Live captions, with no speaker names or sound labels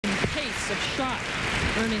aggressive shot,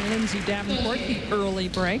 earning Lindsay Davenport the early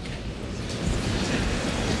break.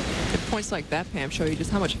 And points like that, Pam, show you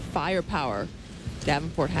just how much firepower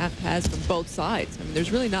Davenport has from both sides. I mean,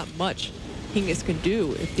 there's really not much Hingis can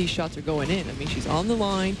do if these shots are going in. I mean, she's on the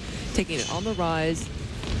line, taking it on the rise,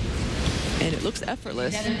 and it looks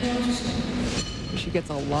effortless. She gets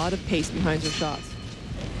a lot of pace behind her shots.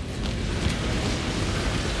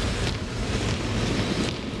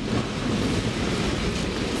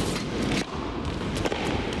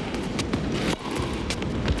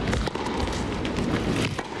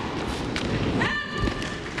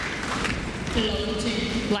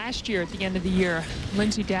 Last year, at the end of the year,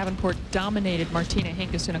 Lindsay Davenport dominated Martina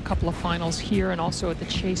Hingis in a couple of finals here and also at the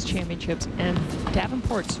Chase Championships. And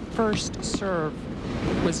Davenport's first serve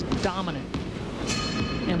was dominant.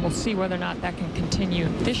 And we'll see whether or not that can continue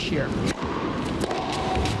this year.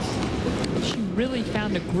 She really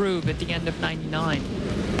found a groove at the end of '99.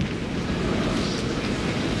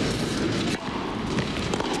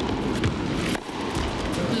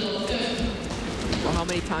 Well, how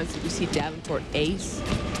many times did we see Davenport ace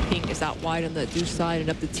Hingis out wide on the deuce side and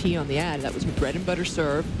up the tee on the ad? That was her bread and butter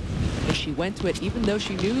serve. And she went to it even though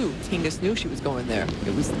she knew, Hingis knew she was going there.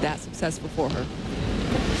 It was that successful for her.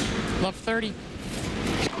 Love 30.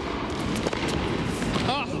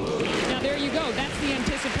 Oh, now there you go. That's the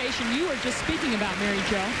anticipation you were just speaking about, Mary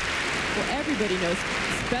Jo. Well, everybody knows,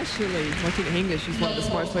 especially Martina Hingis, she's one of the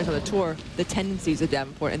smartest players on the tour, the tendencies of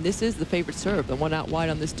Davenport. And this is the favorite serve, the one out wide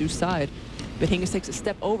on this deuce side. But Hingis takes a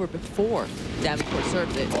step over before Davenport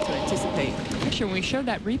serves it to anticipate. Actually, when we showed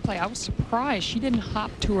that replay, I was surprised she didn't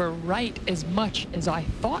hop to her right as much as I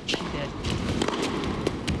thought she did.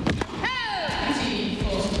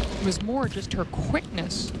 It was more just her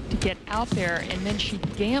quickness to get out there, and then she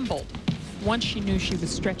gambled. Once she knew she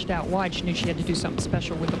was stretched out wide, she knew she had to do something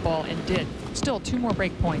special with the ball, and did. Still, 2 more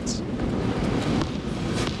break points. And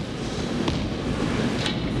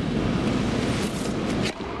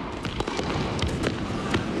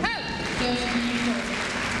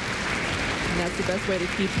that's the best way to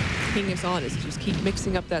keep Hingis on, is to just keep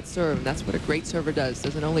mixing up that serve. And that's what a great server does.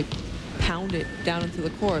 Doesn't only pound it down into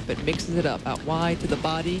the court, but mixes it up out wide to the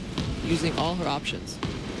body, using all her options.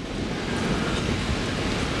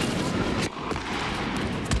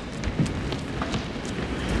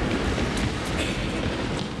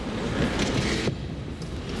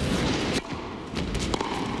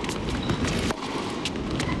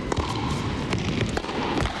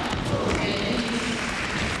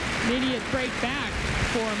 Immediate break back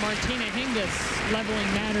for Martina Hingis,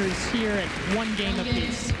 leveling matters here at 1 game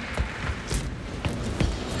apiece.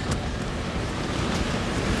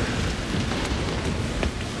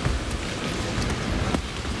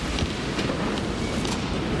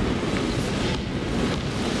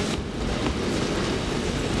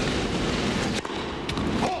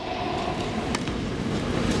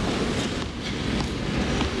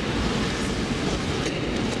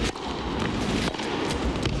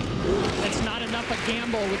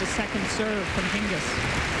 With a second serve from Hingis.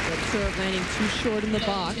 That serve landing too short in the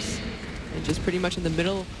box and just pretty much in the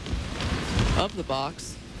middle of the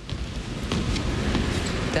box.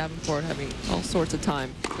 Davenport having all sorts of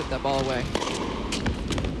time to put that ball away.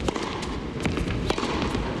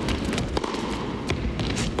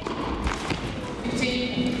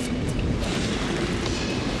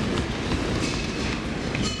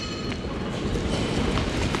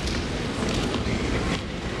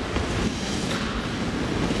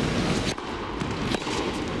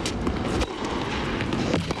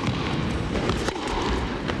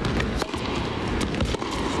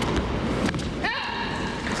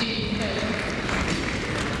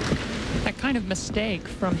 Of mistake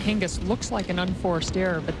from Hingis looks like an unforced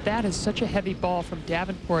error, but that is such a heavy ball from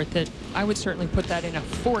Davenport that I would certainly put that in a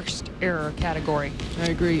forced error category. I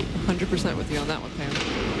agree 100% with you on that one, Pam.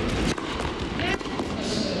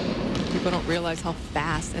 People don't realize how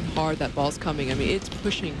fast and hard that ball's coming. I mean, it's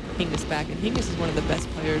pushing Hingis back, and Hingis is one of the best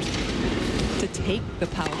players to take the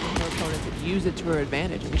power from her opponents and use it to her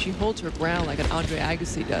advantage. I mean, she holds her ground like an Andre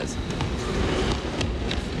Agassi does.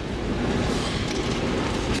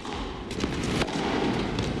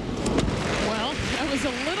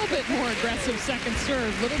 More aggressive second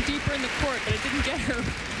serve, a little deeper in the court, but it didn't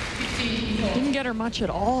get her much at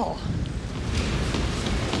all.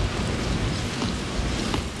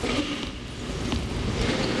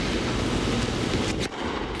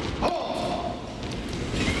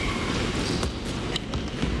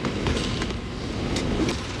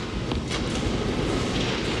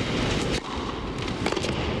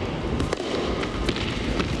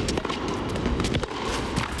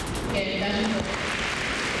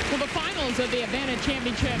 Of the Advanta tennis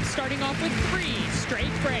championship, starting off with 3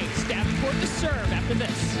 straight breaks. Davenport to serve after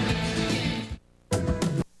this.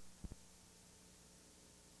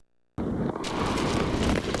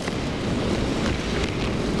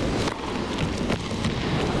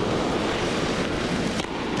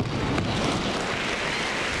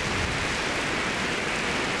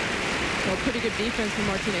 Pretty good defense from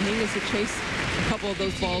Martina Hingis to chase a couple of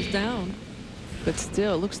those balls down. But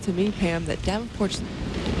still, it looks to me, Pam, that Davenport's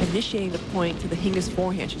initiating the point to the Hingis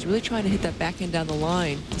forehand. She's really trying to hit that backhand down the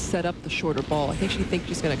line to set up the shorter ball. I think she thinks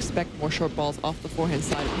she's going to expect more short balls off the forehand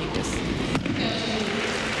side of Hingis.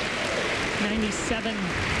 97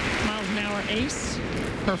 miles an hour ace,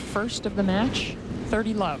 her first of the match,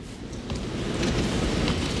 30 love.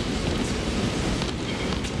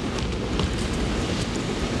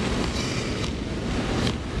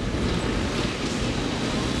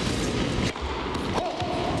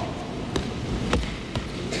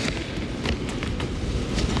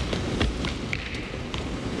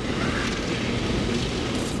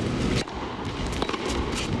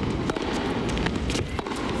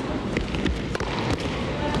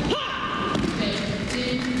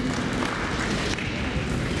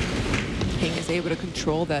 Able to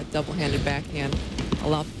control that double-handed backhand a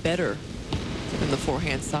lot better than the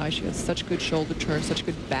forehand side. She has such good shoulder turn, such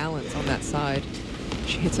good balance on that side.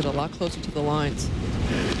 She hits it a lot closer to the lines.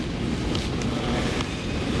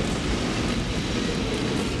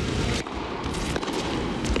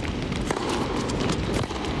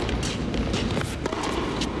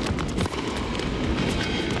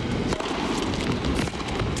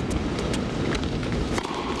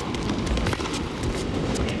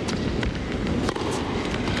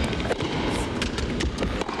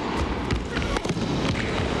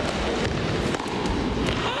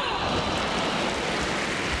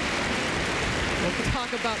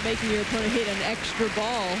 About making your opponent hit an extra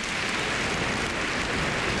ball.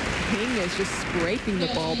 Hingis just scraping the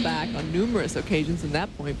ball back on numerous occasions in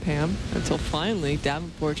that point, Pam, until finally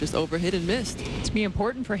Davenport just overhit and missed. It's be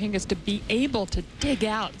important for Hingis to be able to dig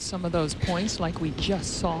out some of those points like we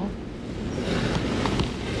just saw.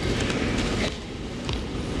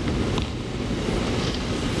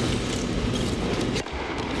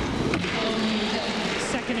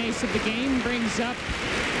 Second ace of the game brings up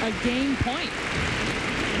a game point.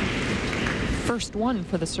 First one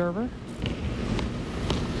for the server.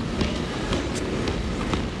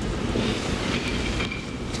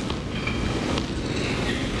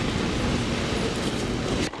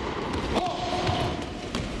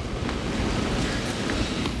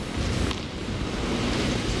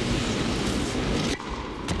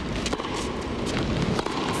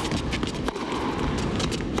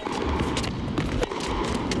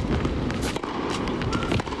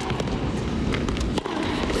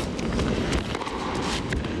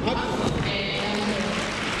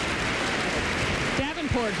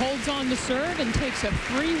 Holds on to serve and takes a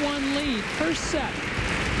 3-1 lead. First set.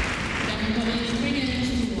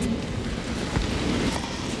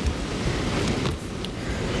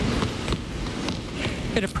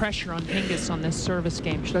 Bit of pressure on Hingis on this service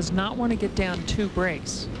game. She does not want to get down 2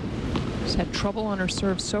 breaks. She's had trouble on her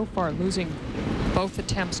serve so far, losing both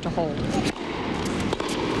attempts to hold.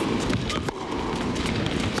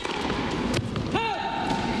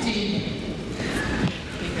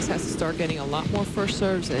 Has to start getting a lot more first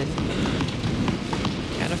serves in.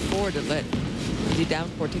 Can't afford to let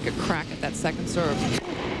Davenport take a crack at that second serve.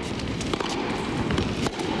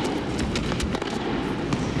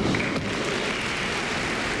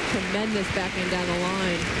 Tremendous backhand down the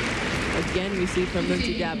line. Again, we see from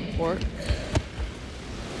Lindsay Davenport.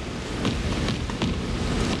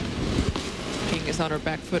 Hingis on her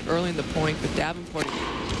back foot early in the point, but Davenport,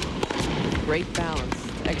 great balance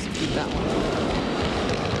to execute that one.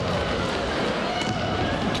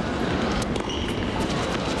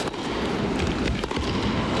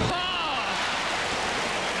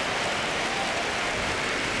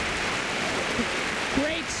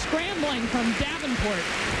 From Davenport.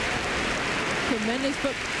 Tremendous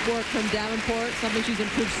footwork from Davenport, something she's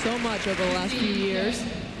improved so much over the last few years.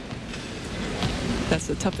 That's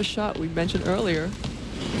the toughest shot we mentioned earlier.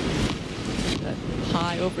 That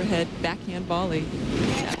high overhead backhand volley.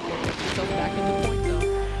 Davenport gets herself back in the point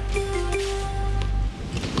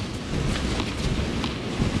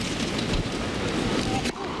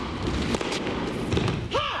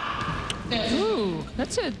zone. Ooh,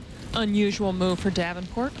 that's a unusual move for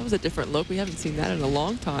Davenport. That was a different look. We haven't seen that in a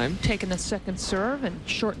long time. Taking the second serve and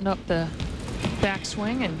shorten up the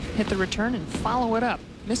backswing and hit the return and follow it up.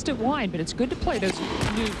 Missed it wide, but it's good to play those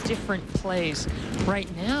new different plays. Right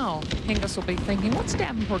now, Hingis will be thinking, what's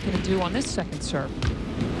Davenport going to do on this second serve?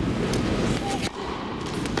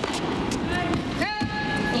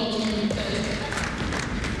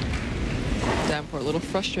 a little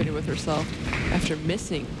frustrated with herself after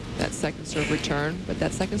missing that second serve return, but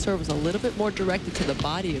that second serve was a little bit more directed to the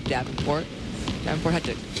body of Davenport. Davenport had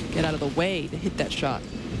to get out of the way to hit that shot.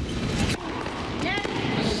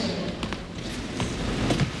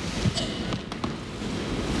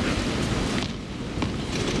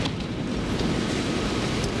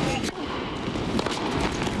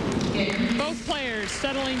 Both players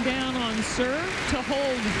settling down on serve to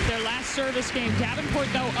hold their last service game. Davenport,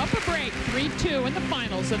 though, up a break, 3-2 in the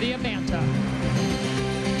finals of the Advanta.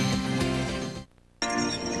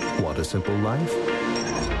 Want a simple life?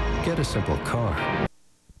 Get a simple car.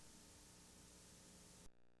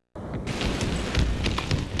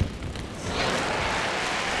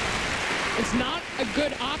 It's not a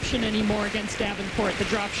good option anymore against Davenport, the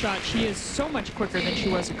drop shot. She is so much quicker than she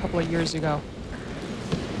was a couple of years ago.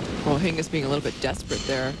 Well, Hingis being a little bit desperate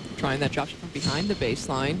there, trying that drop shot from behind the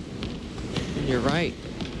baseline. And you're right.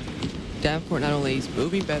 Davenport not only is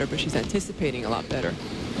moving better, but she's anticipating a lot better.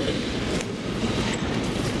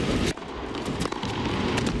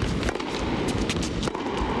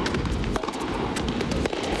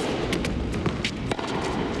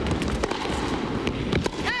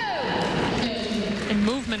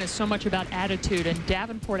 Is so much about attitude, and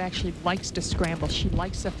Davenport actually likes to scramble. She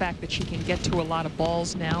likes the fact that she can get to a lot of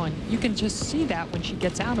balls now, and you can just see that when she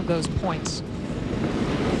gets out of those points.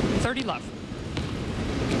 30 love.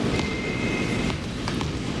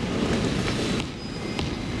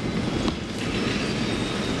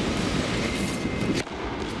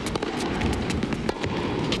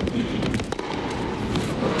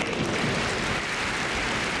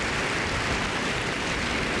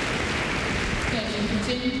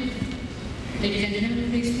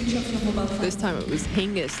 This time it was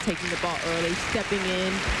Hingis taking the ball early, stepping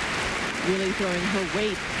in, really throwing her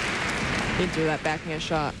weight into that backhand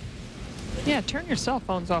shot. Yeah, turn your cell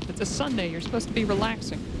phones off. It's a Sunday. You're supposed to be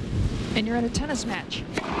relaxing. And you're at a tennis match.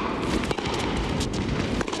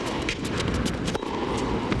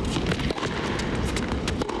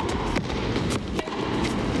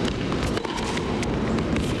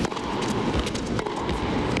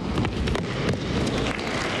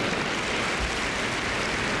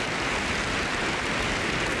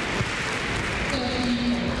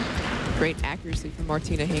 Great accuracy from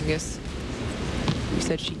Martina Hingis. We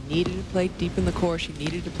said she needed to play deep in the court. She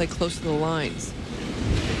needed to play close to the lines.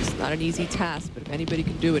 It's not an easy task, but if anybody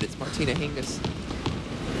can do it, it's Martina Hingis.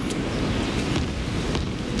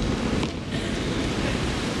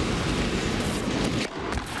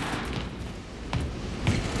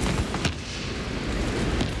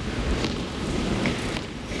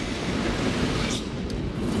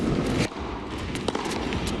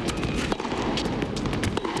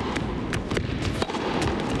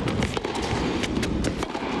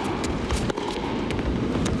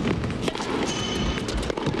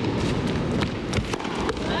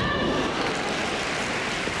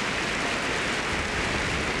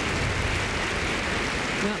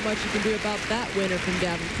 Not much you can do about that winner from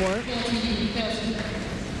Davenport.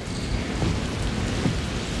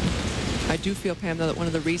 I do feel, Pam, though, that one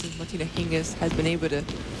of the reasons Martina Hingis has been able to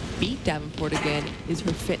beat Davenport again is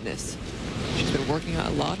her fitness. She's been working out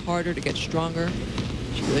a lot harder to get stronger.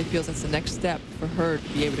 She really feels that's the next step for her to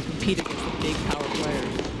be able to compete against the big power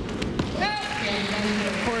players.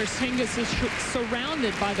 Of course, Hingis is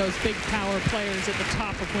surrounded by those big power players at the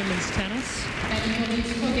top of women's tennis.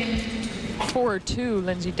 4-2,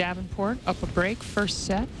 Lindsay Davenport, up a break, first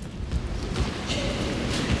set.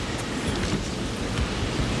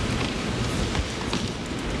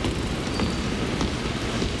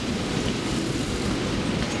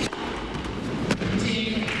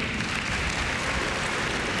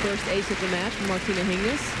 First ace of the match from Martina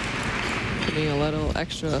Hingis. Getting a little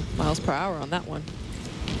extra miles per hour on that one.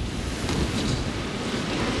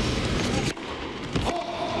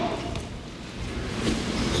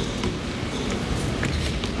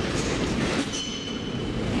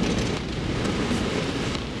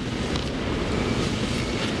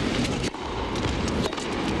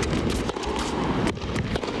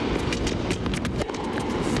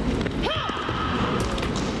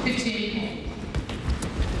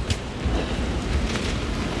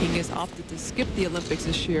 Hingis opted to skip the Olympics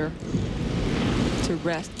this year to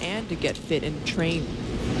rest and to get fit and train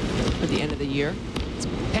for the end of the year. It's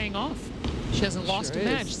paying off. She hasn't lost a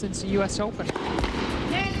match since the U.S. Open.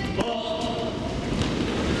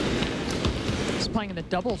 She's playing in the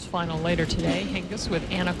doubles final later today. Hingis with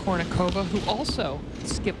Anna Kournikova, who also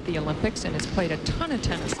skipped the Olympics and has played a ton of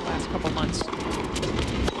tennis the last couple months.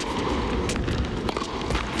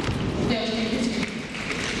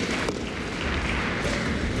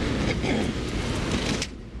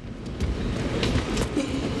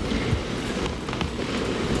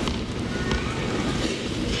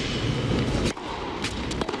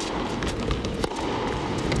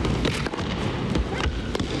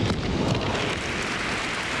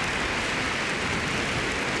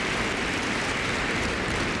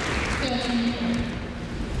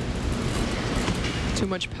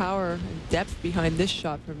 much power and depth behind this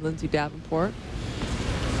shot from Lindsay Davenport.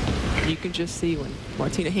 You can just see when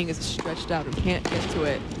Martina Hingis is stretched out and can't get to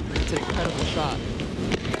it. It's an incredible shot.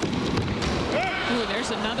 Ooh,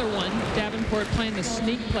 there's another one. Davenport playing the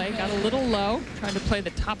sneak play. Got a little low. Trying to play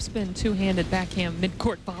the topspin two-handed backhand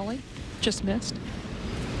mid-court volley. Just missed.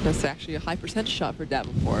 That's actually a high percentage shot for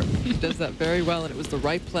Davenport. She does that very well, and it was the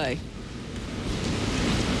right play.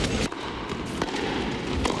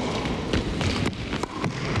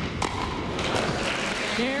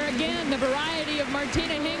 There again, the variety of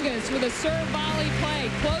Martina Hingis with a serve volley play.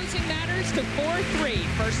 Closing matters to 4-3,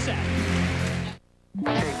 first set.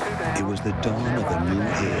 It was the dawn of a new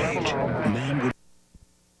age. Man would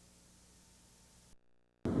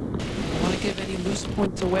Want to give any loose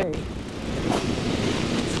points away.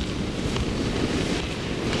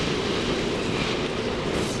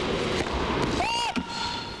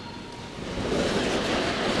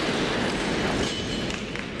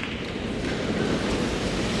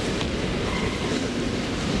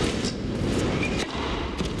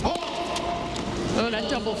 Oh, that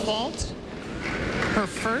double fault. Her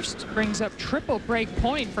first brings up triple break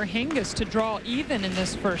point for Hingis to draw even in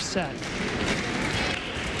this first set.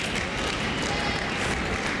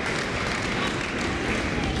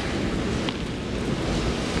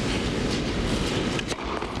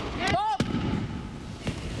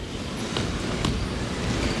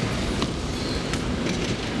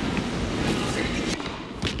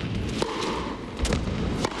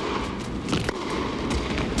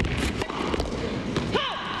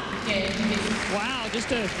 Wow, just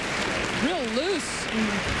a real loose,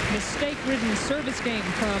 mistake-ridden service game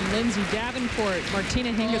from Lindsay Davenport.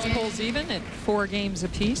 Martina Hingis pulls even at 4 games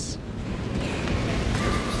apiece.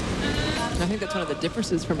 I think that's one of the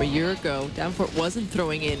differences from a year ago. Davenport wasn't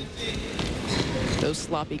throwing in those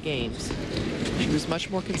sloppy games. She was much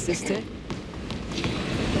more consistent.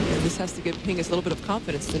 And this has to give Hingis a little bit of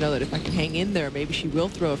confidence to know that if I can hang in there, maybe she will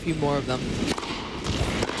throw a few more of them.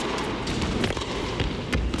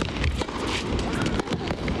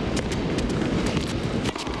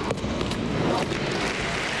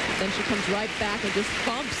 Then she comes right back and just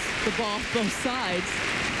bumps the ball off both sides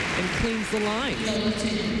and cleans the lines.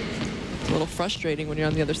 It's a little frustrating when you're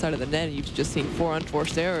on the other side of the net and you've just seen 4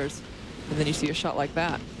 unforced errors, and then you see a shot like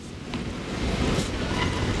that.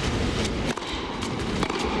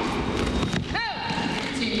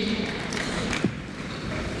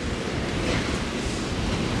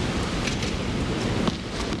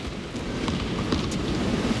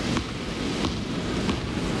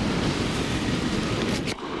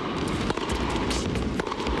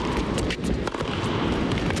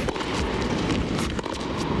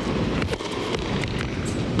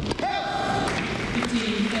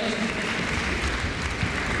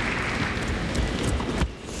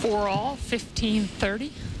 For all,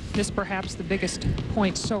 15-30. This perhaps the biggest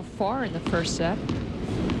point so far in the first set.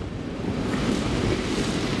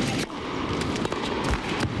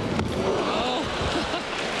 Oh.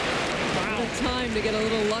 Wow. What a time to get a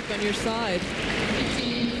little luck on your side.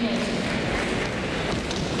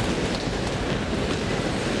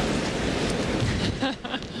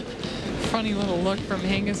 Funny little look from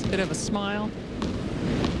Hingis, a bit of a smile.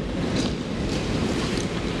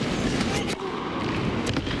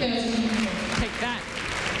 Take that.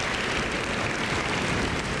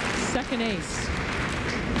 Second ace.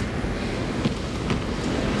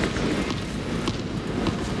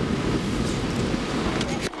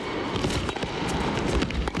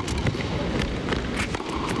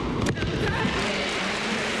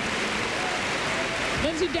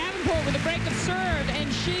 Lindsay Davenport with a break of serve,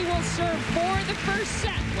 and she will serve for the first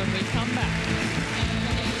set when we come back.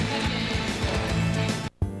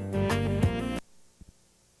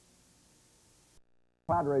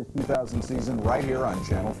 Padres 2000 season right here on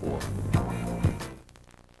Channel 4.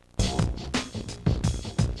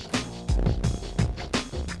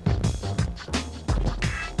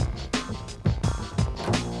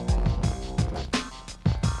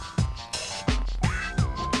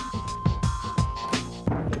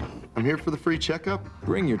 I'm here for the free checkup.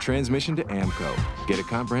 Bring your transmission to AMCO. Get a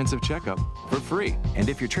comprehensive checkup for free. And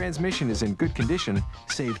if your transmission is in good condition,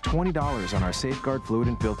 save $20 on our Safeguard fluid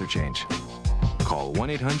and filter change. Call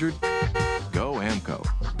 1-800-GO-AMCO.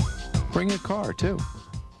 Bring your car, too.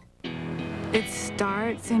 It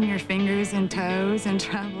starts in your fingers and toes and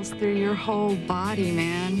travels through your whole body,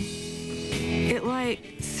 man. It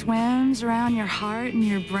like swims around your heart and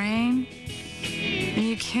your brain. And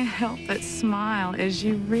you can't help but smile as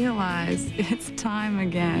you realize it's time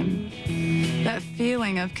again. That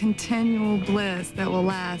feeling of continual bliss that will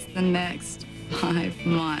last the next 5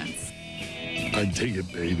 months. I dig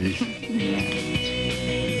it, baby.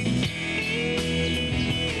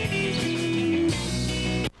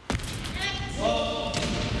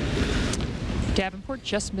 Davenport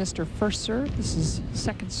just missed her first serve. This is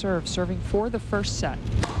second serve, serving for the first set.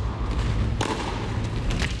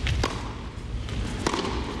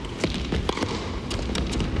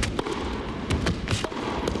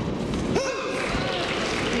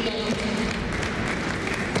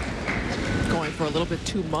 Going for a little bit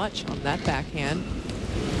too much on that backhand.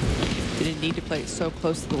 Didn't need to play it so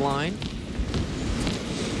close to the line.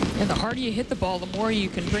 And the harder you hit the ball, the more you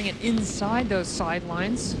can bring it inside those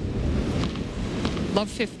sidelines. Love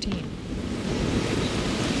 15.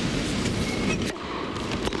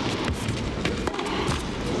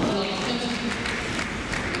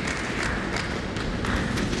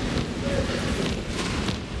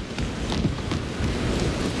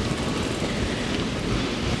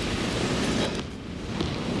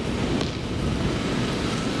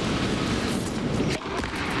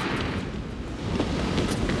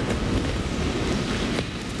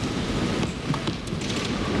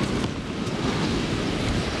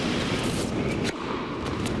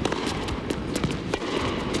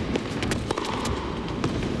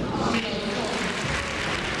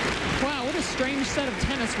 Strange set of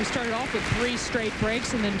tennis. We started off with 3 straight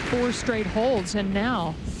breaks and then 4 straight holds, and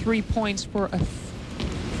now 3 points for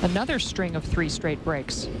another string of 3 straight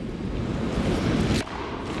breaks.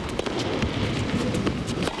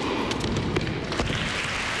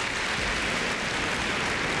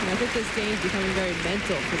 I think this game is becoming very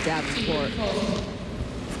mental for Davenport.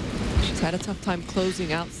 She's had a tough time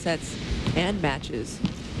closing out sets and matches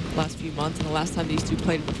last few months, and the last time these two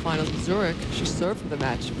played in the finals in Zurich, she served for the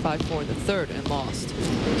match 5-4 in the third and lost.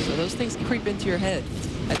 So those things creep into your head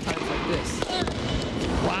at times like this.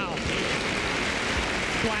 Wow.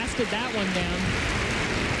 Blasted that one down.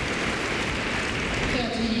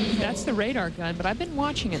 That's the radar gun, but I've been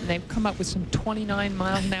watching it, and they've come up with some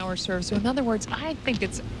 29-mile-an-hour serves. So in other words, I think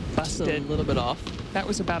it's busted. Still a little bit off. That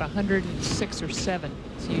was about 106 or 7.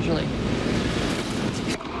 It's usually.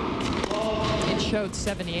 It showed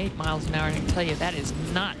 78 miles an hour, and I can tell you that is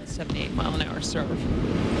not 78-mile-an-hour serve.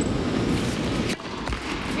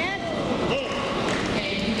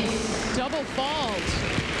 Double fault.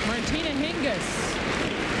 Martina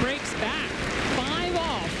Hingis breaks back.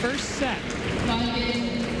 5-all, first set.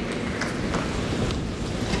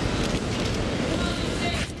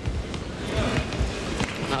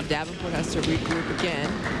 Now Davenport has to regroup again.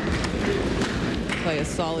 Play a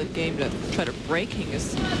solid game to try to break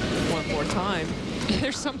Hingis one more time.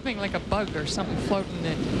 There's something like a bug or something floating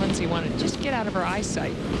that Lindsay wanted to just get out of her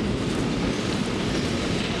eyesight.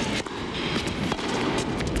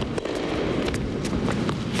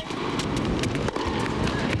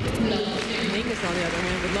 Hingis, on the other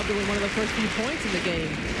hand, would love to win one of the first few points in the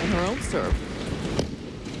game on her own serve.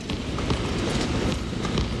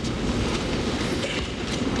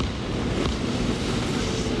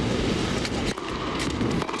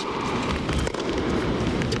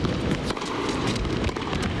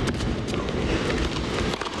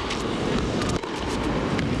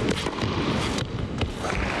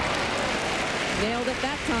 Nailed it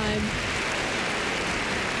that time.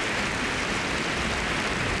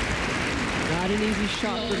 Not an easy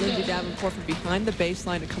shot for Lindsay Davenport from behind the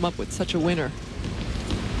baseline to come up with such a winner.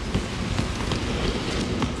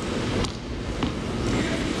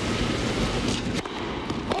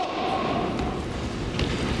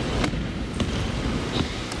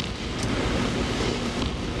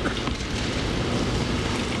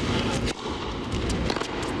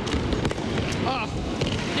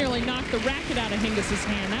 Nearly knocked the racket out of Hingis'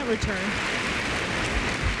 hand, that return.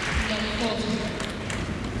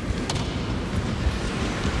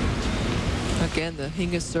 Again, the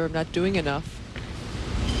Hingis serve not doing enough.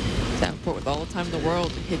 Davenport with all the time in the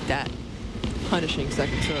world to hit that punishing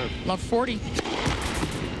second serve. Love 40.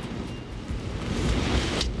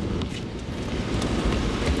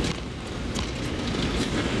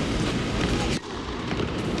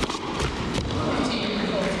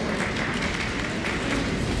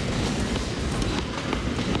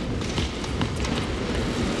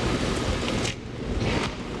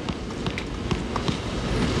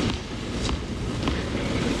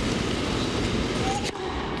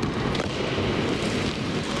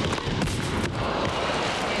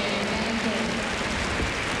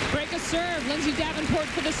 Serve. Lindsay Davenport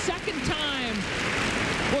for the second time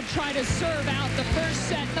will try to serve out the first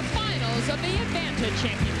set in the finals of the Advanta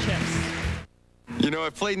Championships. You know,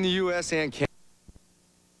 I've played in the U.S. and Canada.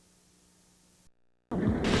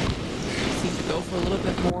 Seems to go for a little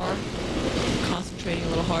bit more, concentrating a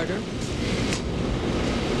little harder.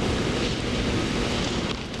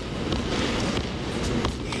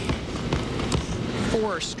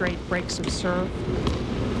 4 straight breaks of serve.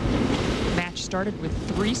 Match started with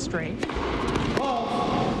 3 straight.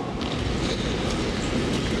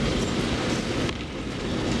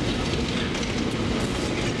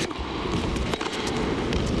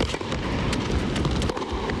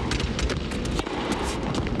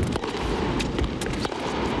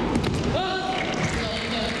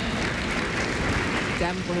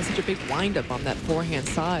 Davenport has such a big windup on that forehand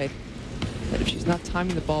side that if she's not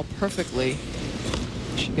timing the ball perfectly,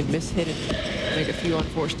 she can miss-hit and make a few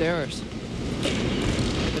unforced errors.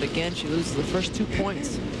 But again, she loses the first 2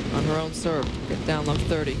 points on her own serve. Get down low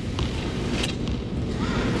 30.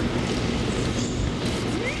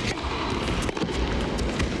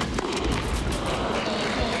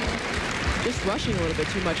 Just rushing a little bit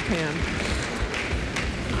too much, Pam.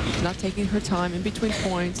 She's not taking her time in between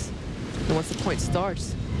points. And once the point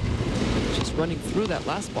starts, she's running through that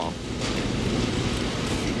last ball.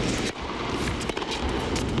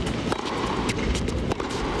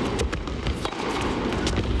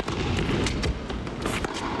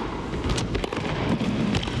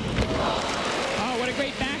 Oh, what a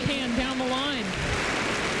great backhand down the line.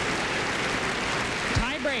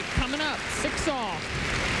 Tie break coming up, 6-all.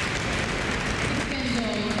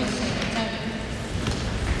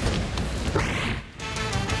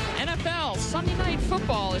 Sunday Night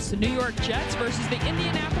Football is the New York Jets versus the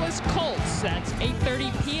Indianapolis Colts. That's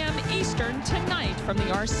 8:30 p.m. Eastern tonight from the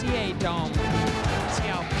RCA Dome. See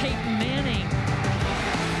how Peyton Manning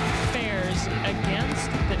fares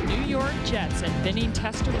against the New York Jets and Vinny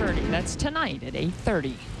Testaverde. That's tonight at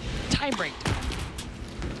 8:30. Tiebreak.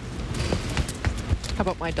 How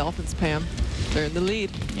about my Dolphins, Pam? They're in the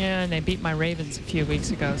lead. Yeah, and they beat my Ravens a few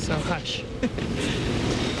weeks ago, so hush.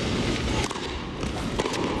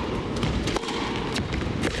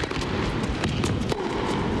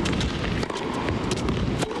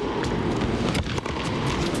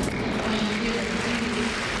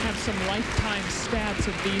 Lifetime stats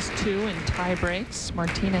of these two in tie breaks.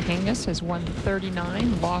 Martina Hingis has won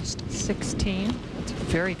 39, lost 16. That's a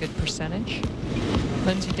very good percentage.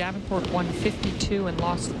 Lindsay Davenport won 52 and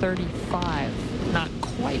lost 35. Not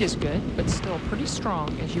quite as good, but still pretty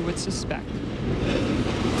strong, as you would suspect.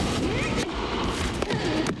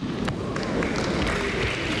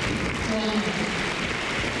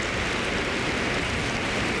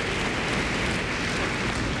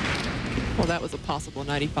 Well, that was a possible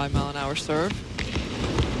 95-mile-an-hour serve.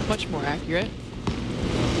 Much more accurate.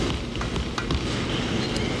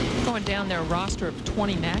 Going down their roster of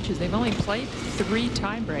 20 matches, they've only played 3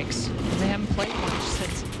 tie breaks. They haven't played one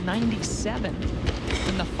since '97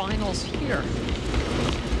 in the finals here.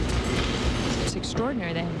 It's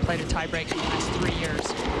extraordinary they haven't played a tie break in the last 3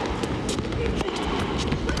 years.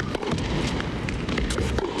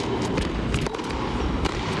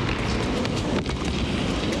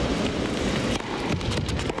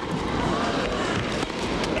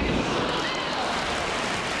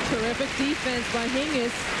 Terrific defense by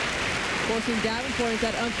Hingis, forcing Davenport into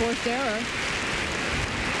that unforced error.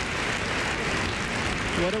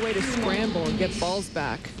 What a way to scramble and get balls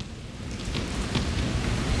back.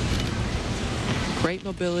 Great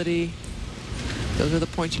mobility. Those are the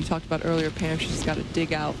points you talked about earlier, Pam. She's got to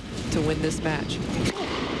dig out to win this match.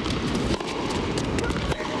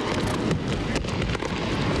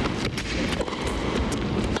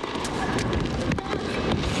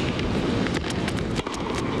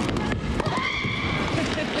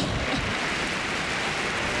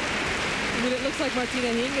 Like Martina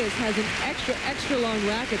Hingis has an extra long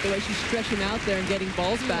racket, the way she's stretching out there and getting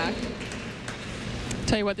balls back.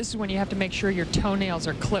 Tell you what, this is when you have to make sure your toenails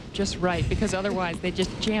are clipped just right, because otherwise they just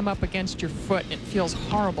jam up against your foot and it feels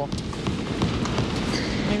horrible.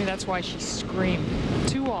 Maybe that's why she screamed.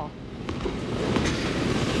 2-all.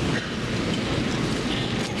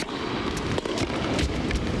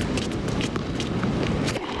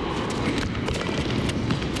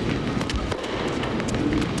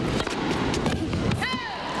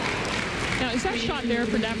 Shot there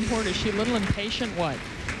for Davenport. Is she a little impatient? What?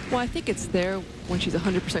 Well, I think it's there when she's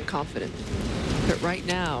 100% confident. But right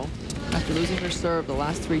now, after losing her serve the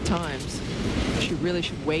last 3 times, she really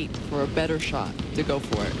should wait for a better shot to go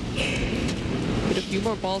for it. Get a few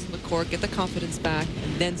more balls in the court, get the confidence back,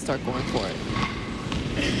 and then start going for it.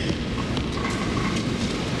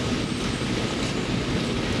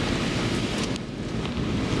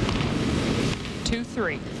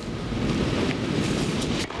 2-3.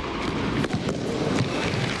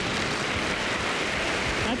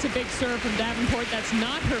 That's a big serve from Davenport. That's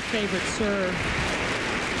not her favorite serve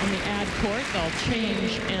on the ad court. They'll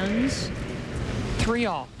change ends.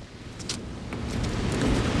 3-all.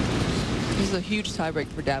 This is a huge tiebreak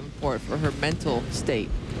for Davenport for her mental state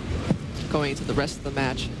going into the rest of the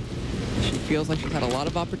match. She feels like she's had a lot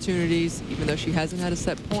of opportunities, even though she hasn't had a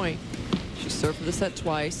set point. She served for the set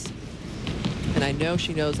twice. And I know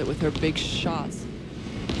she knows that with her big shots,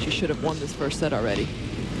 she should have won this first set already.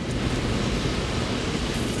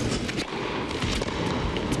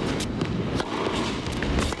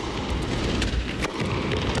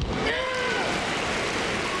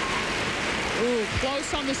 Ooh,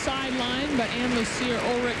 close on the sideline, but Anne-Lucia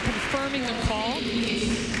Ulrich confirming the call.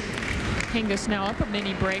 Hingis now up a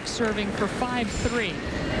mini break, serving for 5-3.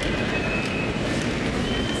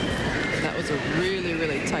 That was a really,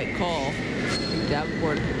 really tight call.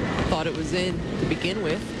 Davenport thought it was in to begin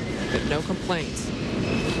with, but no complaints.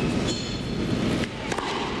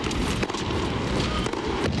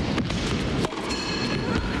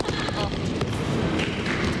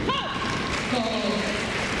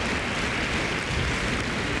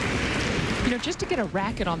 You know, just to get a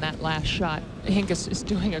racket on that last shot, Hingis is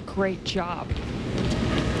doing a great job.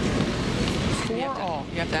 4-all.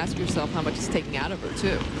 You have to ask yourself how much it's taking out of her,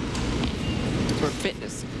 too. That's where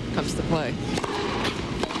fitness comes to play.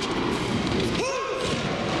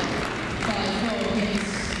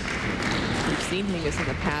 We've seen Hingis in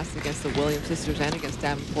the past against the Williams sisters and against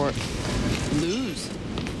Davenport lose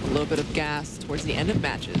a little bit of gas towards the end of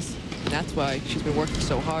matches. And that's why she's been working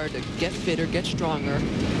so hard to get fitter, get stronger,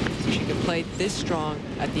 so she can play this strong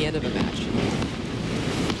at the end of a match.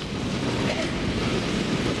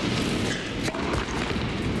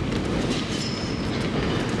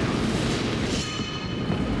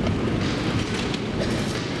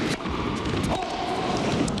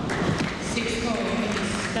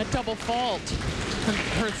 Double fault.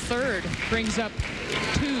 Her third brings up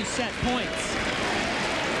 2 set points.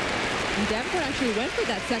 And Davenport actually went for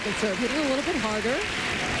that second serve, hit it a little bit harder.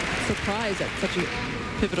 Surprised at such a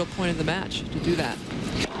pivotal point in the match to do that.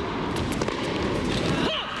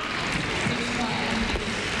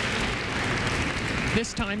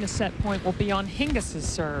 This time the set point will be on Hingis's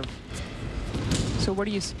serve. So what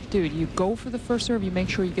do you do? Do you go for the first serve? You make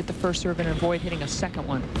sure you get the first serve and avoid hitting a second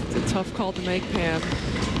one. It's a tough call to make, Pam.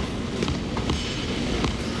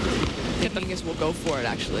 Hingis will go for it,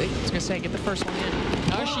 actually. I was going to say, get the first one in.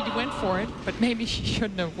 Oh, she went for it, but maybe she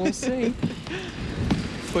shouldn't have. We'll see.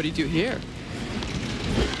 What do you do here?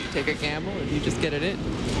 Do you take a gamble or do you just get it in?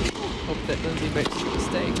 Hope that Lindsay makes a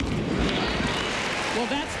mistake. Well,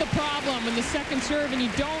 that's the problem in the second serve, and you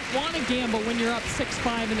don't want to gamble when you're up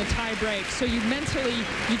 6-5 in the tie break. So you mentally,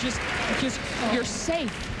 you're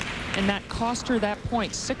safe, and that cost her that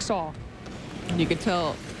point, 6-all. And you can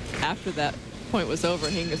tell after that point was over,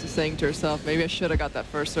 Hingis is saying to herself, maybe I should have got that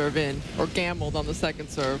first serve in, or gambled on the second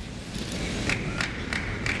serve.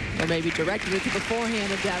 Or maybe directed it to the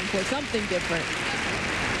forehand of Davenport, something different.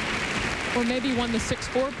 Or maybe won the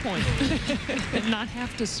 6-4 point and not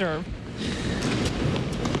have to serve.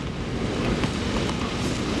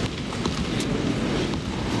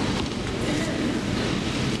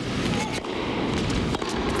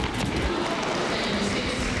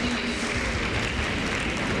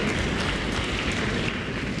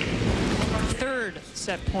 Third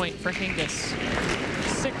set point for Hingis.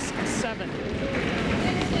 6-7.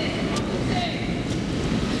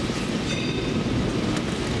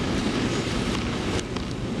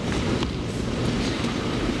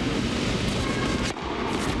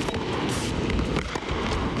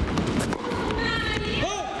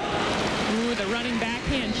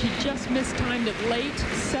 Mistimed it late,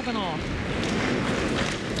 7-all.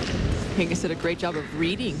 Hingis did a great job of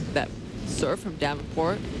reading that serve from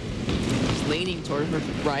Davenport. Just leaning toward her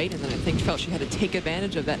right, and then I think felt she had to take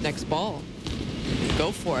advantage of that next ball.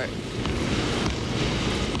 Go for it.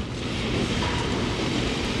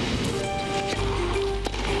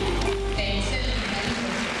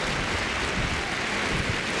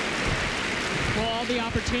 All the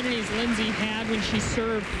opportunities Lindsay had when she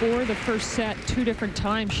served for the first set 2 different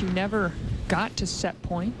times, she never got to set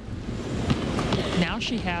point. Now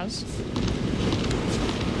she has.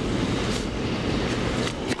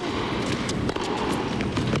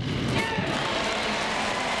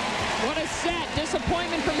 What a set.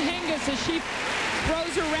 Disappointment from Hingis as she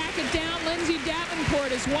throws her racket down. Lindsay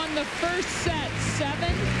Davenport has won the first set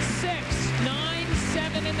 7-6,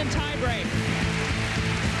 9-7 in the tiebreak.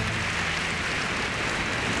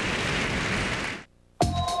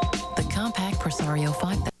 Compact Presario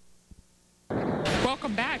 5000.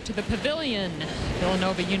 Welcome back to the Pavilion,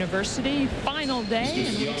 Villanova University. Final day,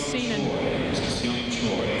 and we've seen an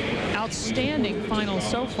outstanding final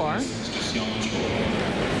so far.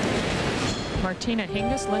 Martina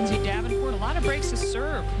Hingis, Lindsay Davenport, a lot of breaks to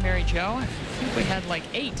serve, Mary Jo. We had like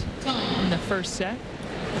 8 in the first set.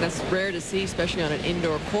 And that's rare to see, especially on an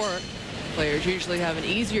indoor court. Players usually have an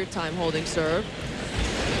easier time holding serve.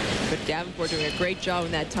 But Davenport doing a great job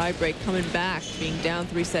in that tiebreak, coming back, being down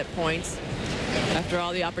 3 set points after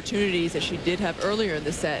all the opportunities that she did have earlier in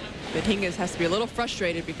the set. But Hingis has to be a little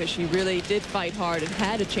frustrated because she really did fight hard and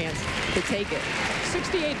had a chance to take it.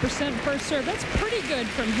 68% first serve. That's pretty good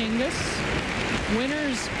from Hingis.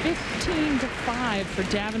 Winners 15-5 for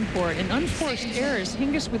Davenport. And unforced errors,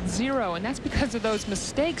 Hingis with 0. And that's because of those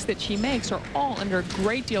mistakes that she makes are all under a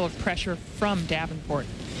great deal of pressure from Davenport.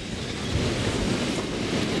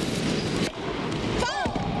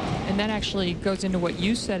 And that actually goes into what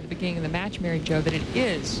you said at the beginning of the match, Mary Jo, that it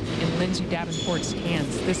is in Lindsay Davenport's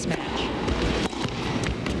hands, this match.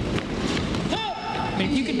 I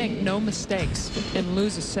mean, if you can make no mistakes and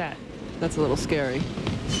lose a set. That's a little scary.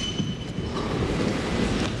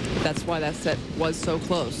 That's why that set was so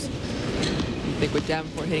close. I think with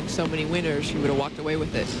Davenport hitting so many winners, she would have walked away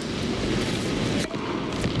with it.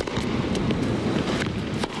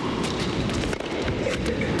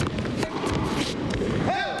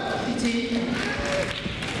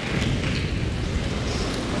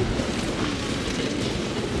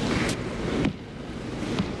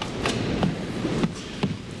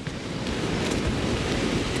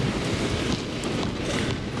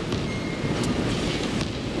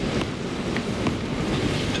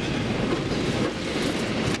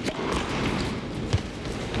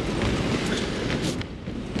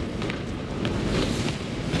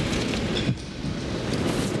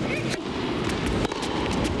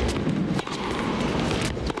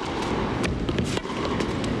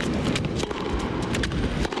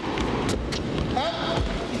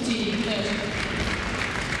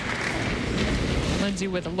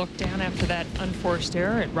 With a look down after that unforced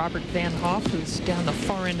error at Robert Van Hoff, who's down the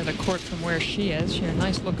far end of the court from where she is. She had a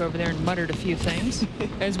nice look over there and muttered a few things,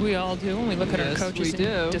 as we all do when we look at our coaches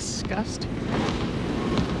in disgust.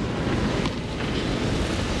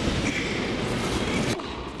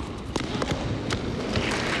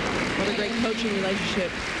 What a great coaching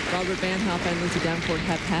relationship Robert Van Hoff and Lindsay Davenport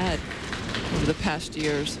have had over the past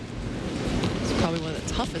years. It's probably one of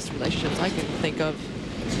the toughest relationships I can think of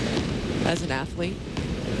as an athlete.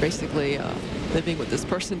 Basically living with this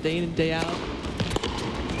person day in and day out.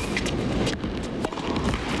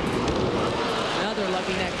 Another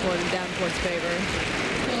lucky net cord in Davenport's favor.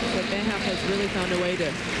 But Van Hoff has really found a way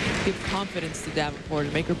to give confidence to Davenport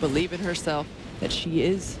and make her believe in herself that she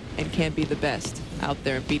is and can be the best out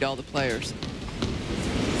there and beat all the players.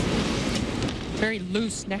 Very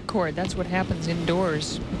loose net cord. That's what happens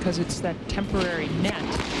indoors because it's that temporary net.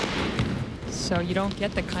 So you don't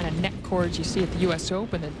get the kind of net cords you see at the U.S.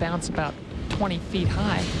 Open that bounce about 20 feet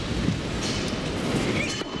high.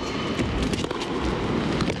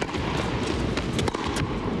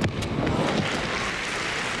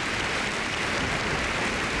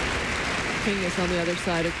 Hingis on the other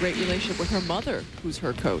side, a great relationship with her mother, who's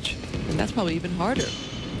her coach. And that's probably even harder.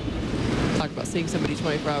 Talk about seeing somebody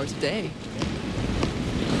 24 hours a day.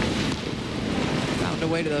 Found a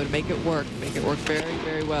way, though, to make it work very,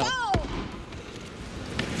 very well.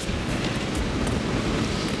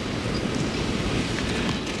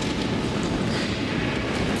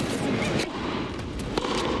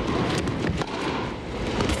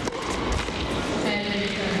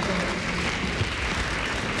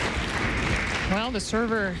 Well, the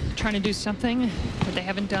server trying to do something that they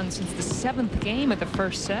haven't done since the 7th game of the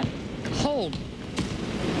first set. Hold.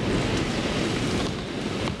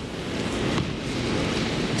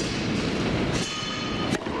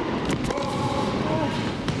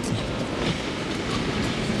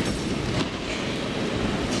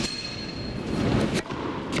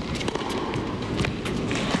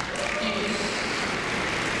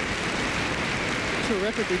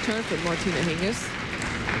 Terrific return from Martina Hingis.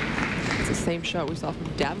 The same shot we saw from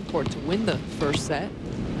Davenport to win the first set.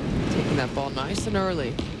 Taking that ball nice and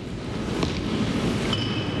early.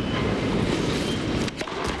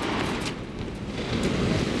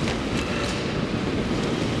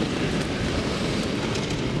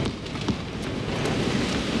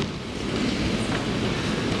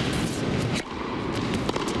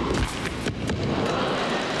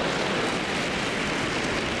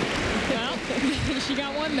 Well, she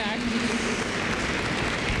got one back.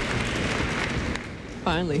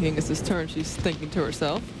 Finally, Hingis' turn. She's thinking to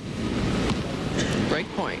herself. Break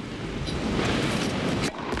point.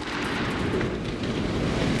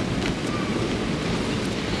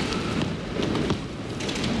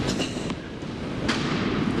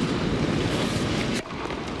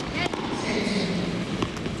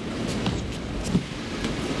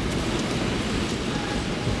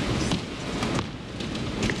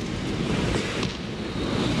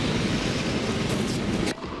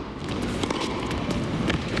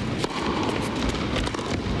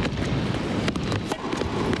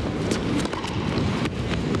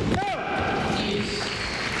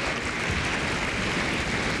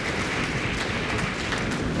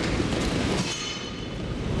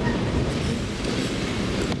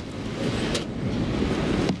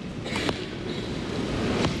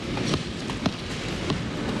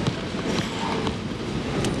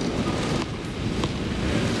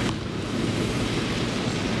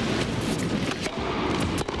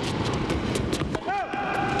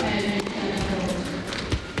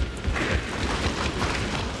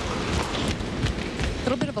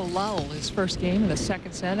 lull, his first game in the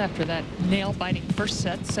second set after that nail-biting first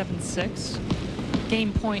set, 7-6.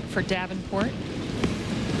 Game point for Davenport.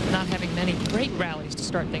 Not having many great rallies to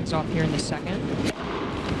start things off here in the second.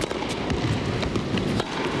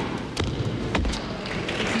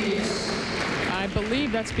 I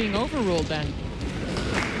believe that's being overruled then.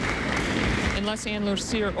 Unless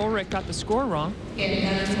Anne-Lucia Ulrich got the score wrong.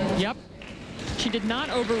 Yep. She did not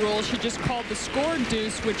overrule. She just called the score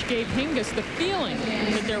deuce, which gave Hingis the feeling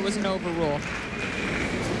that there was an overrule.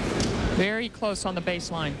 Very close on the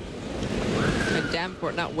baseline. And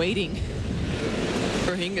Davenport not waiting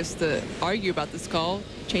for Hingis to argue about this call.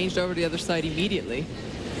 Changed over to the other side immediately.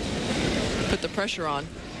 Put the pressure on.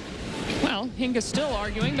 Well, Hingis still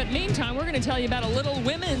arguing, but meantime, we're going to tell you about a little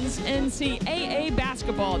women's NCAA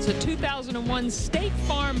basketball. It's a 2001 State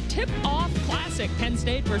Farm Tip-Off Classic. Penn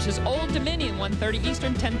State versus Old Dominion, 1:30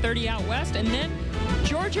 Eastern, 10:30 out west. And then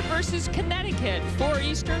Georgia versus Connecticut, 4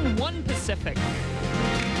 Eastern, 1 Pacific.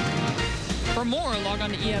 For more, log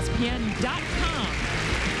on to ESPN.com.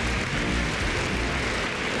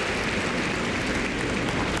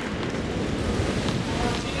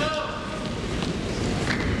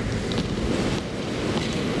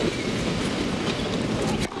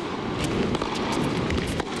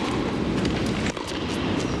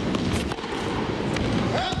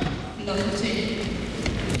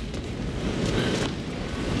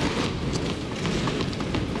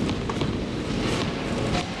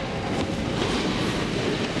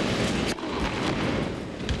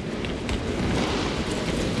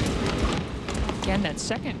 That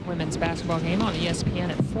second women's basketball game on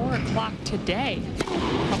ESPN at 4 o'clock today, a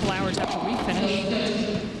couple hours after we finish.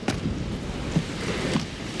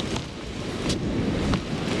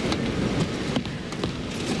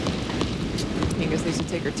 Hingis needs to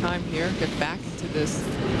take her time here, get back into this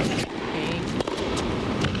game.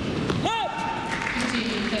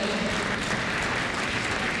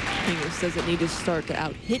 Hingis doesn't need to start to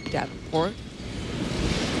out-hit Davenport.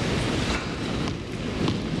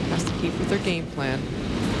 Keep with their game plan.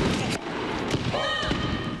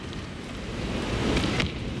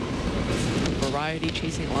 Variety,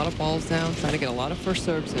 chasing a lot of balls down, trying to get a lot of first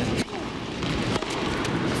serves in.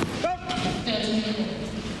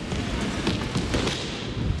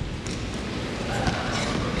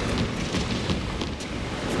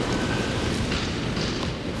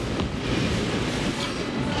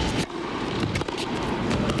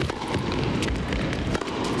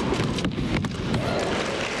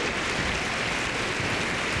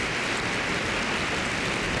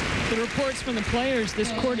 Reports from the players,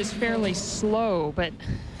 this court is fairly slow, but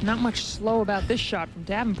not much slow about this shot from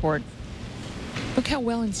Davenport. Look how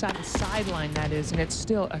well inside the sideline that is, and it's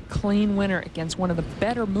still a clean winner against one of the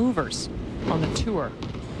better movers on the tour.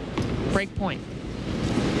 Break point.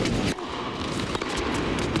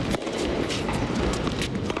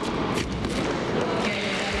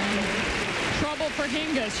 Trouble for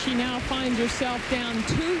Hingis. She now finds herself down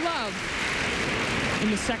 2-love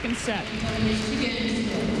in the second set.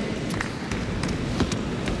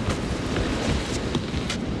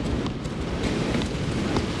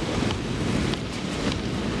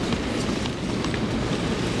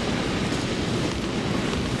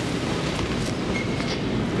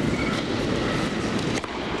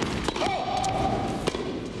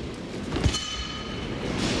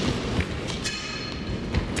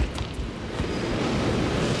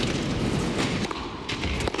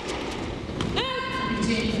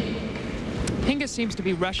 Seems to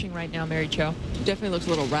be rushing right now, Mary Jo. Definitely looks a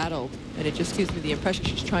little rattled, and it just gives me the impression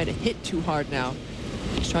she's trying to hit too hard now.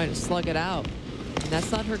 She's trying to slug it out. And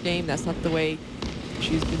that's not her game. That's not the way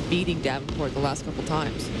she's been beating Davenport the last couple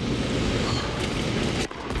times.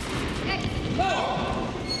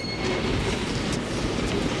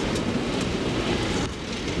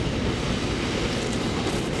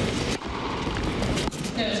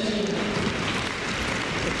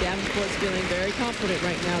 Davenport's feeling very confident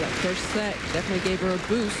right now. That first set definitely gave her a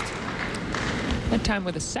boost. That time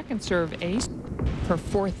with a second serve ace, her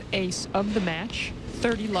 4th ace of the match,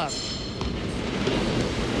 30-love.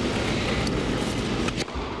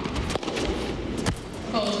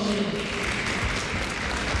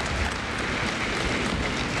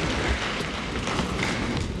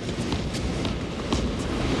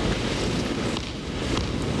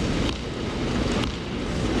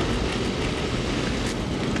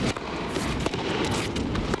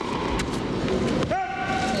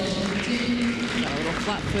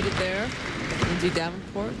 Flat-footed there. Lindsay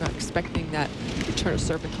Davenport not expecting that return of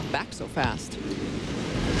serve to come back so fast.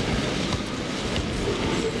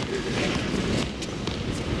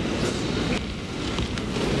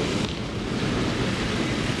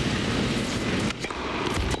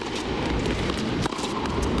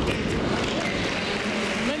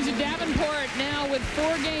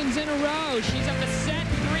 wins in a row. She's up to set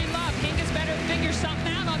 3-love. Hingis better figure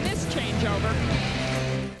something out on this changeover.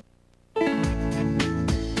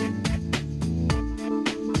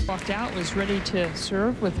 Walked out, was ready to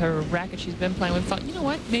serve with her racket she's been playing with. Thought, you know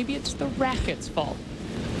what, maybe it's the racket's fault.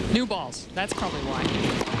 New balls, that's probably why.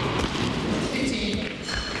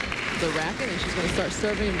 The racket, and she's going to start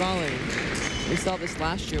serving and volleying. We saw this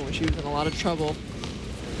last year when she was in a lot of trouble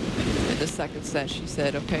in the second set. She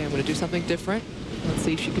said, okay, I'm going to do something different. Let's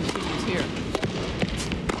see if she continues here.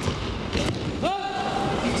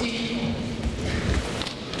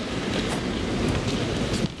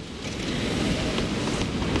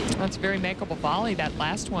 That's a very makeable volley, that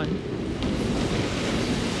last one.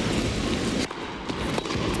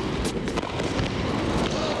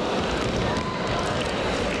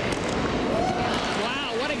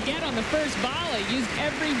 Wow, what a get on the first volley. Used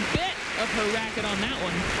every bit of her racket on that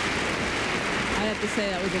one. I have to say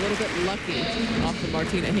that was a little bit lucky off the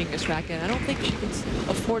Martina Hingis racket. I don't think she can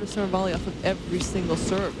afford a serve volley off of every single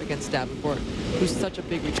serve against Davenport, who's such a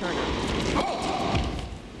big returner.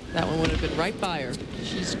 That one would have been right by her.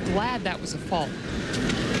 She's glad that was a fault.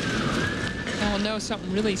 And we'll know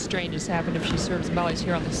something really strange has happened if she serves volleys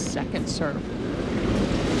here on the second serve.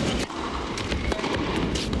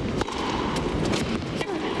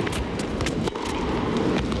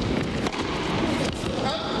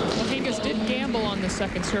 Well, Hingis did gamble on the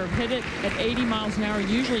second serve. Hit it at 80 miles an hour.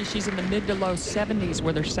 Usually she's in the mid to low 70s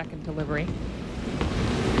with her second delivery.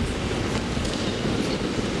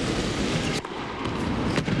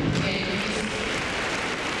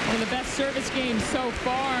 The best service game so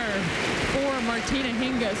far for Martina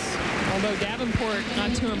Hingis. Although Davenport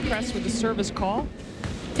not too impressed with the service call.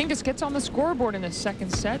 Hingis gets on the scoreboard in the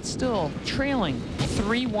second set, still trailing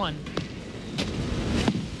 3-1.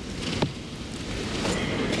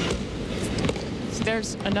 So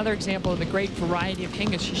there's another example of the great variety of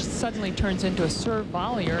Hingis. She suddenly turns into a serve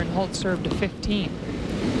volleyer and holds serve to 15.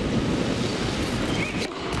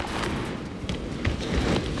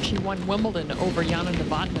 She won Wimbledon over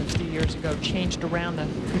Advanta a few years ago, changed around the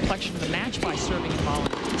complexion of the match by serving and volleying.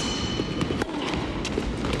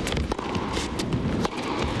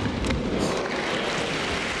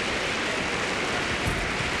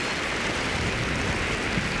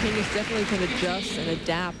 Hingis definitely can adjust and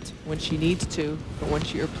adapt when she needs to, but when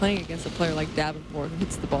you're playing against a player like Davenport who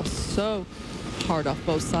hits the ball so hard off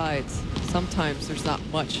both sides, sometimes there's not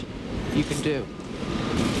much you can do.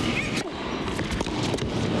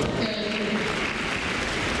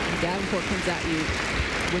 Davenport comes at you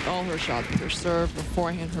with all her shots, with her serve, her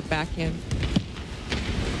forehand, her backhand.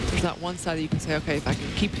 There's not one side that you can say, okay, if I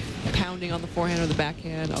can keep pounding on the forehand or the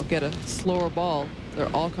backhand, I'll get a slower ball.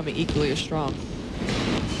 They're all coming equally as strong.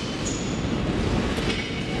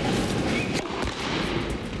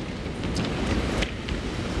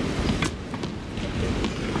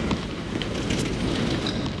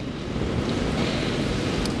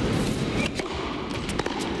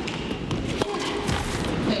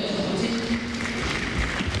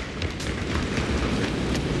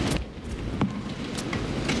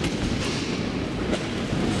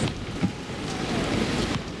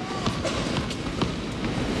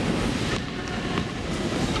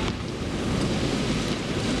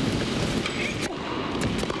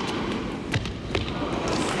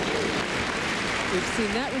 We've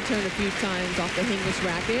seen that return a few times off the Hingis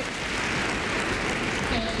racket.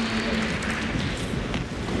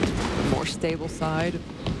 More stable side of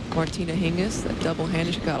Martina Hingis. That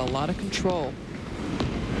double-handed, she got a lot of control.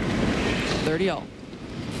 30-all.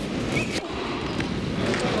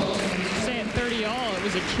 Say at 30-all, it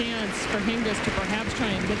was a chance for Hingis to perhaps try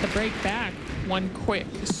and get the break back. One quick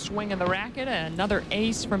swing of the racket, another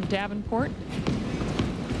ace from Davenport.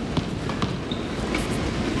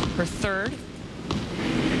 Her third.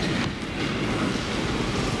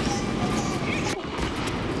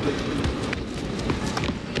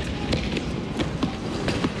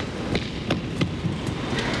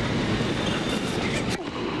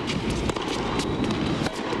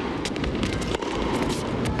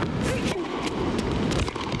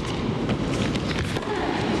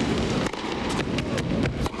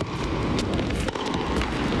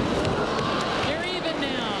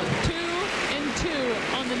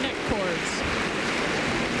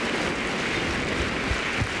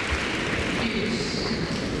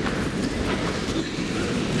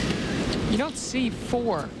 Don't see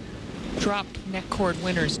four dropped neck cord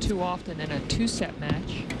winners too often in a two-set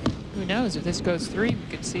match. Who knows, if this goes three, we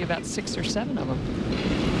could see about 6 or 7 of them.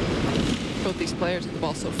 Both these players hit the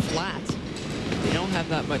ball so flat. They don't have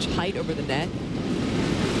that much height over the net.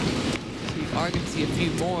 So you are going to see a few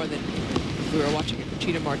more than if we were watching a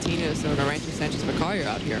Conchita Martinez or an Arancha Sanchez-Vicario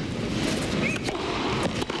out here.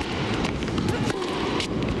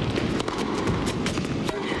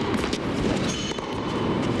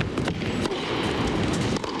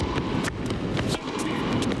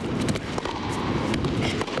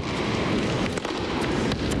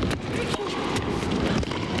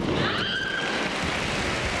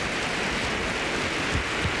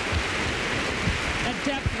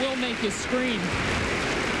 Will make you scream.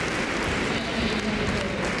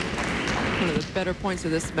 One of the better points of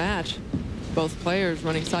this match. Both players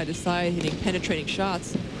running side to side, hitting penetrating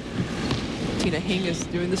shots. Tina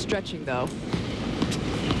Hingis doing the stretching, though.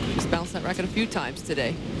 She's bounced that racket a few times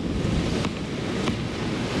today.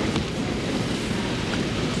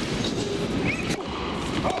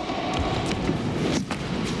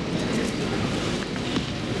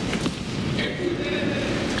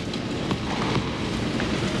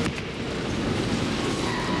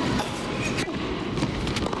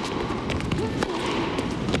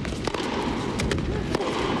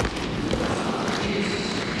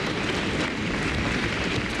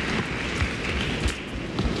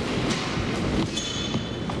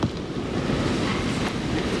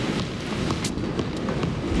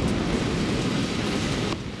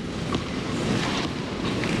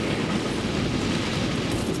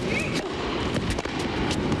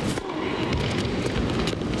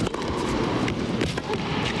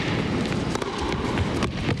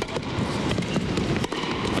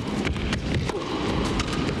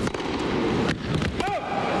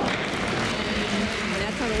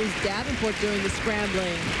 Davenport doing the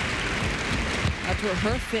scrambling. That's where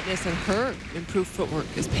her fitness and her improved footwork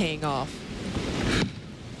is paying off.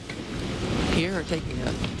 Here, her taking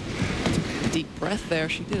a deep breath there.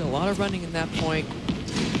 She did a lot of running in that point.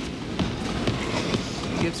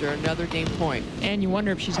 Gives her another game point. And you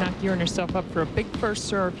wonder if she's not gearing herself up for a big first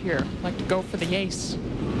serve here. Like to go for the ace.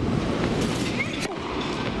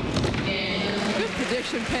 Good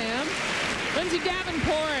prediction, Pam. Lindsay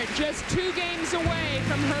Davenport just 2 games away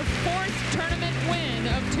from her 4th tournament win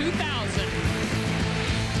of 2000.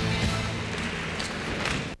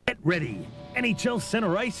 Get ready. NHL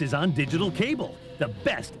Center Ice is on digital cable. The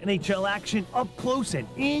best NHL action up close and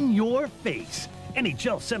in your face.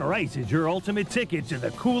 NHL Center Ice is your ultimate ticket to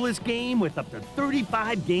the coolest game with up to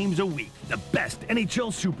 35 games a week. The best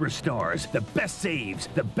NHL superstars, the best saves,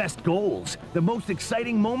 the best goals, the most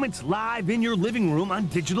exciting moments live in your living room on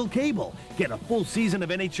digital cable. Get a full season of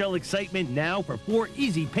NHL excitement now for 4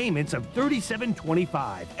 easy payments of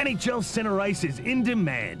 $37.25. NHL Center Ice is in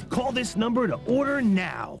demand. Call this number to order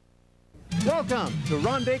now. Welcome to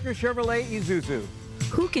Ron Baker Chevrolet Isuzu.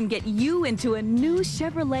 Who can get you into a new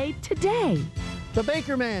Chevrolet today? The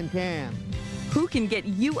Baker Man can. Who can get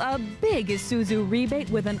you a big Isuzu rebate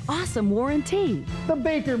with an awesome warranty? The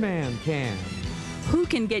Baker Man can. Who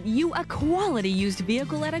can get you a quality used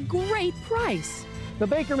vehicle at a great price? The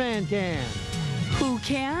Baker Man can. Who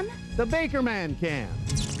can? The Baker Man can.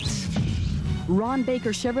 Ron Baker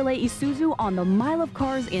Chevrolet Isuzu on the Mile of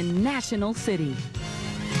Cars in National City.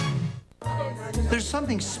 There's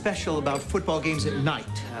something special about football games at night.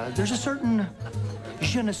 There's a certain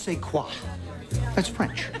je ne sais quoi. That's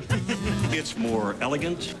French. It's more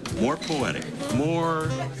elegant, more poetic, more,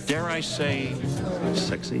 dare I say,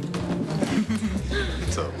 sexy.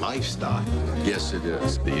 It's a lifestyle. Yes, it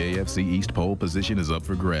is. The AFC East pole position is up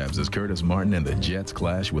for grabs as Curtis Martin and the Jets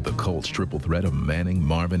clash with the Colts' triple threat of Manning,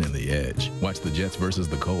 Marvin, and the Edge. Watch the Jets versus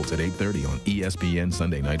the Colts at 8:30 on ESPN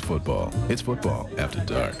Sunday Night Football. It's football after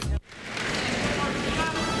dark.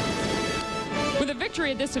 With a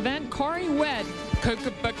victory at this event, Corey Webb could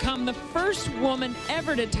become the first woman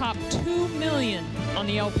ever to top 2 million on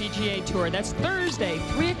the LPGA Tour. That's Thursday,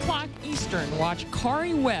 3 o'clock Eastern. Watch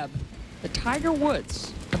Corey Webb, the Tiger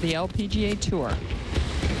Woods of the LPGA Tour.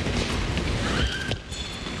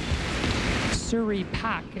 Surrey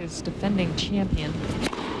Pak is defending champion.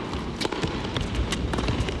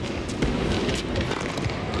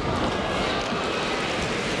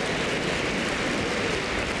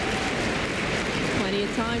 Plenty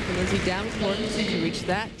of time for Lindsay Davenport to reach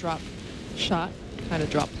that drop shot, kind of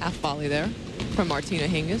drop half volley there from Martina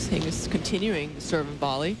Hingis. Hingis continuing the serve and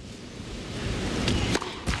volley.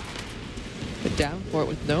 But Davenport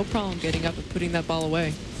with no problem getting up and putting that ball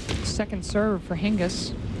away. Second serve for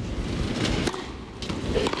Hingis.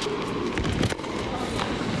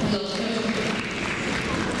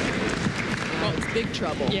 Well, it's big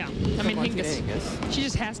trouble. Yeah, I mean, Hingis, she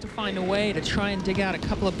just has to find a way to try and dig out a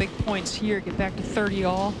couple of big points here, get back to 30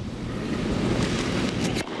 all.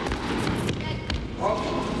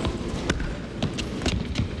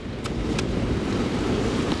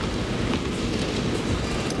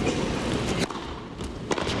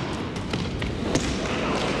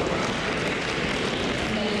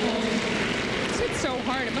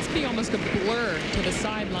 start. It must be almost a blur to the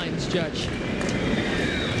sidelines judge.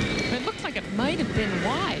 It looked like it might have been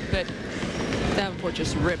wide, but Davenport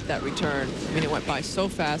just ripped that return. I mean, it went by so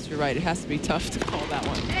fast. You're right. It has to be tough to call that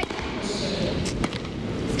one.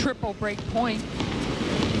 Triple break point.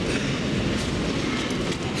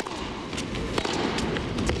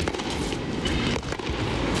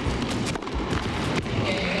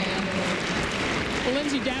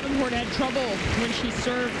 Lindsay Davenport had trouble when she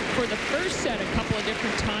served for the first set a couple of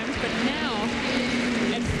different times, but now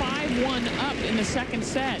at 5-1 up in the second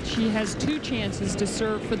set, she has 2 chances to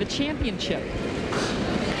serve for the championship.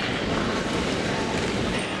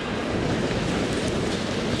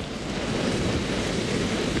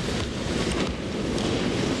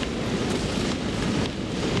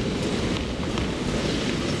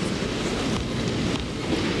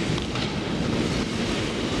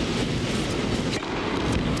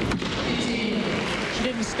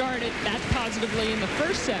 Started that positively in the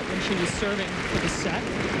first set when she was serving for the set.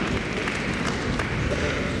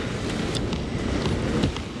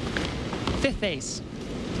 Fifth ace.